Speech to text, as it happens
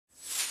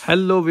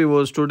Hello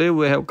viewers, today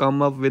we have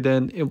come up with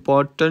an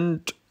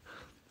important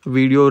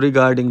video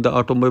regarding the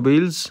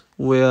automobiles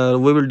where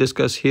we will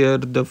discuss here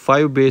the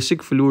 5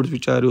 basic fluids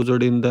which are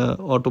used in the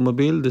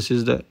automobile. This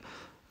is the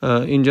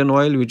engine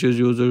oil which is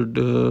used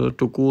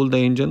to cool the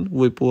engine.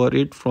 We pour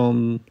it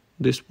from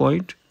this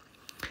point.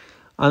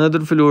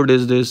 Another fluid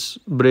is this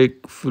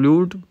brake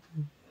fluid.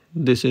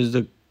 This is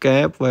the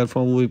cap where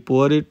from we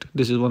pour it.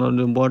 This is one of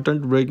the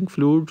important braking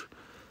fluids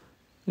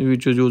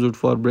which is used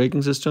for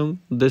braking system.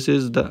 This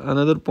is the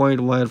another point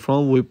where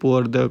from we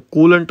pour the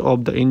coolant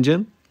of the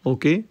engine.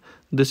 Okay,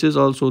 this is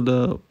also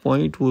the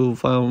point we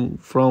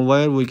found from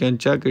where we can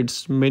check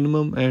its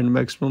minimum and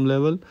maximum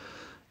level.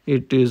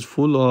 It is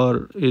full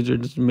or is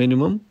it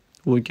minimum,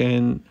 we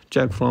can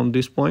check from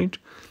this point.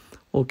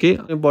 Okay,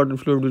 important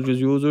fluid which is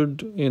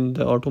used in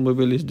the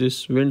automobile is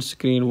this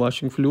windscreen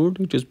washing fluid.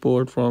 It is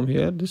poured from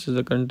here. This is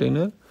a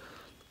container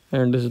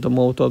and this is the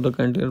mouth of the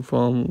container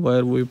from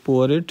where we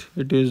pour it.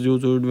 It is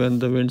used when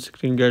the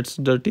windscreen gets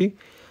dirty.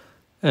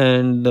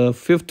 And the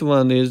fifth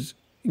one is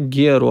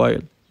gear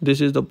oil.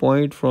 This is the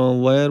point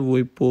from where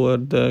we pour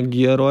the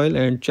gear oil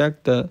and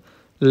check the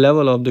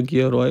level of the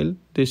gear oil.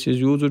 This is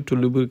used to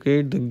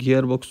lubricate the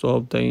gearbox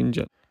of the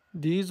engine.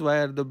 These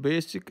were the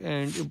basic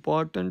and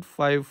important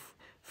 5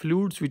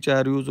 fluids which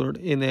are used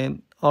in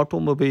an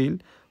automobile.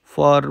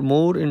 For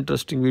more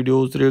interesting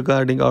videos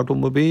regarding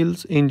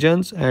automobiles,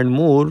 engines and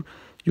more,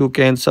 you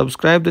can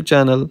subscribe the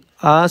channel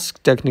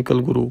Ask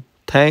Technical Guru.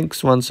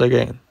 Thanks once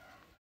again.